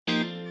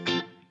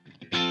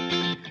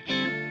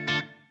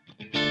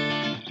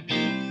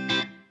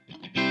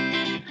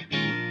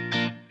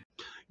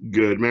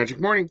Good magic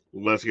morning.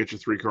 Let's get your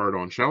 3 card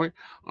on, shall we?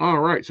 All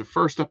right. So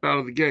first up out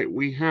of the gate,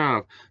 we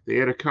have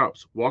the Eight of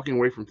Cups, walking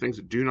away from things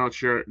that do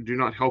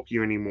not help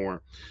you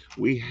anymore.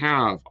 We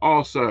have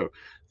also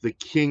the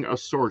King of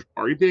Swords.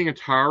 Are you being a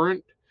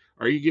tyrant?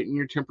 Are you getting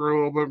your temper a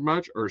little bit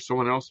much, or is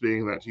someone else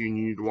being that you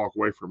need to walk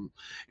away from?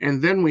 And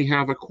then we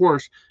have, of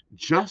course,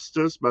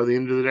 Justice. By the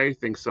end of the day,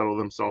 things settle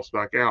themselves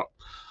back out.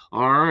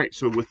 All right,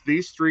 so with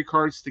these 3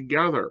 cards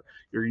together,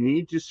 you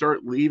need to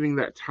start leaving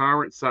that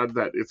tyrant side,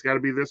 that it's got to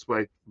be this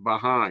way,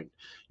 behind.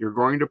 You're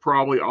going to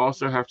probably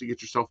also have to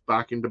get yourself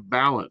back into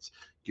balance,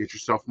 get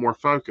yourself more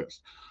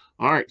focused.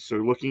 All right, so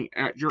looking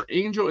at your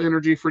angel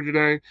energy for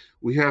today,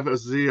 we have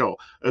Azil.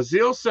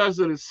 Azil says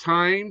that it's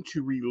time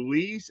to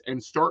release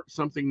and start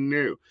something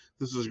new.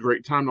 This is a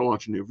great time to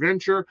launch a new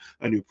venture,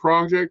 a new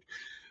project,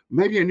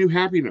 maybe a new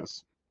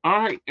happiness. All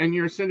right, and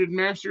your Ascended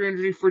Master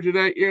energy for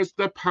today is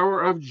the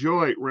power of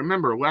joy.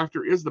 Remember,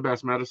 laughter is the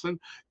best medicine.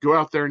 Go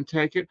out there and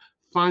take it.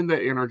 Find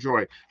that inner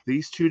joy.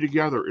 These two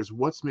together is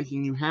what's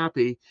making you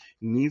happy. It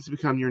needs to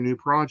become your new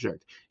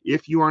project.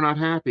 If you are not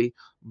happy,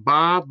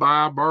 bye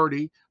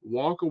birdie.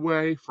 Walk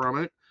away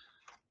from it.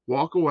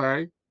 Walk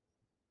away.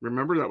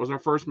 Remember, that was our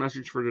first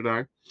message for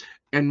today,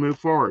 and move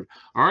forward.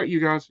 All right, you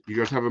guys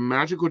have a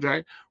magical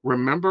day.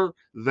 Remember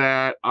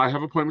that I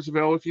have appointments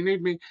available if you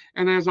need me.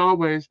 And as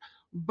always,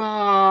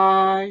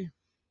 bye.